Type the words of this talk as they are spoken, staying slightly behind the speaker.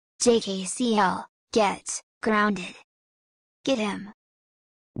JKCL, get grounded. Get him.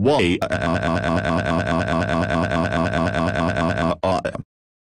 Why?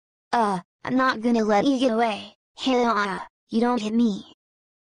 I'm not gonna let you get away. Hey, you don't hit me.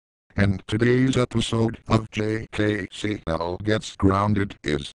 And today's episode of JKCL Gets Grounded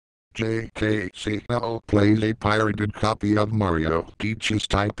is JKCL plays a pirated copy of Mario Teaches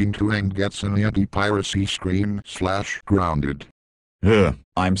Typing 2 and gets an anti-piracy screen/grounded.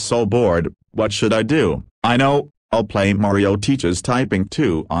 I'm so bored, what should I do? I know, I'll play Mario Teaches Typing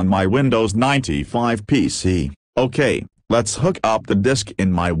 2 on my Windows 95 PC. Okay, let's hook up the disk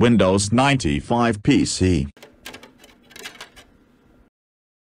in my Windows 95 PC.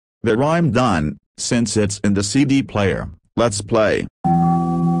 There, I'm done. Since it's in the CD player, let's play.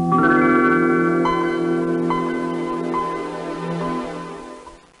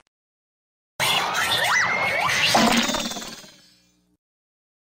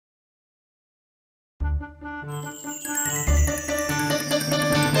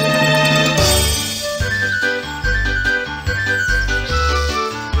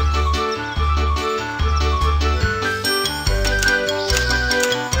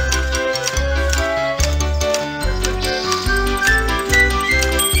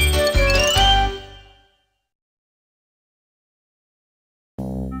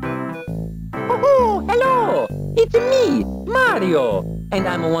 Oh, hello! It's me, Mario, and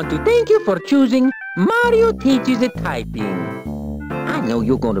I want to thank you for choosing Mario Teaches Typing. I know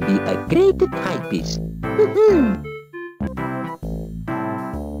you're going to be a great typist.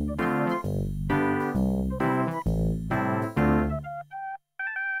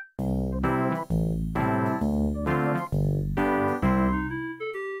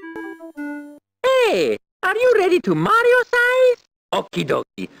 Hey, are you ready to Mario size? Okie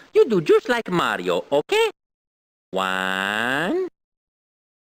dokie, you do just like Mario, okay? 1.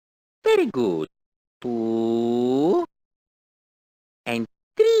 Very good. 2. And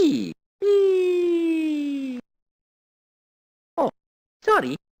 3. Oh,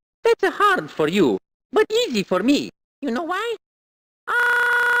 sorry. That's hard for you, but easy for me. You know why?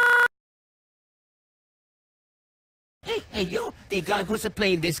 Hey, you, the guy who's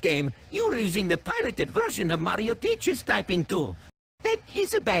playing this game, you're using the pirated version of Mario Teaches Typing 2. That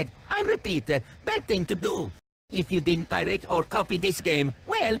is a bad, I repeat, bad thing to do. If you didn't pirate or copy this game,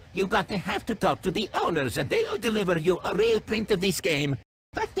 well, you got to have to talk to the owners and they'll deliver you a real print of this game.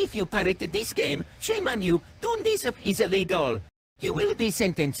 But if you pirated this game, shame on you, doing this is illegal. You will be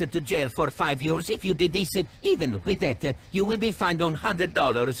sentenced to jail for 5 years if you did this. Even with that, you will be fined on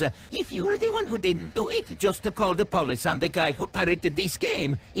 $100. If you are the one who didn't do it, just to call the police on the guy who pirated this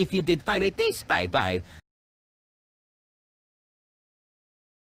game. If you did pirate this, bye-bye.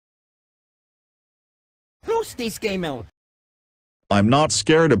 Close this game out. I'm not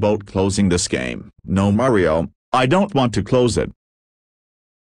scared about closing this game. No, Mario, I don't want to close it.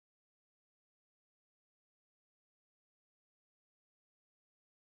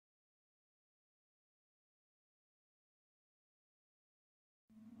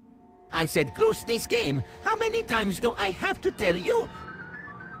 I said close this game. How many times do I have to tell you?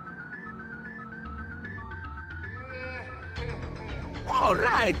 All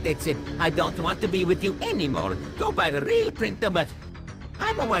right, that's it. I don't want to be with you anymore. Go buy the real printer, but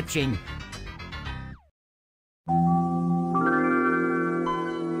I'm watching.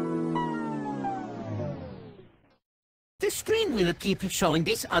 The screen will keep showing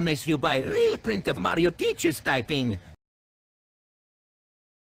this unless you buy a real print of Mario Teaches Typing.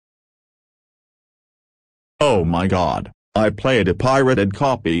 Oh my god, I played a pirated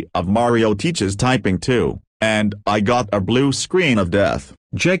copy of Mario Teaches Typing 2, and I got a blue screen of death.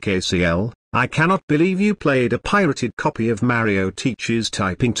 JKCL, I cannot believe you played a pirated copy of Mario Teaches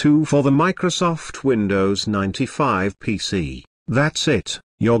Typing 2 for the Microsoft Windows 95 PC. That's it,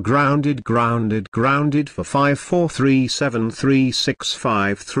 you're grounded for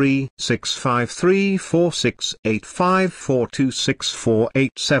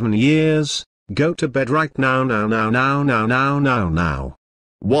 543736536534685426487 years. Go to bed right now.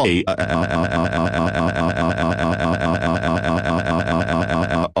 Why?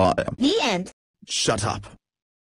 The end. Shut up.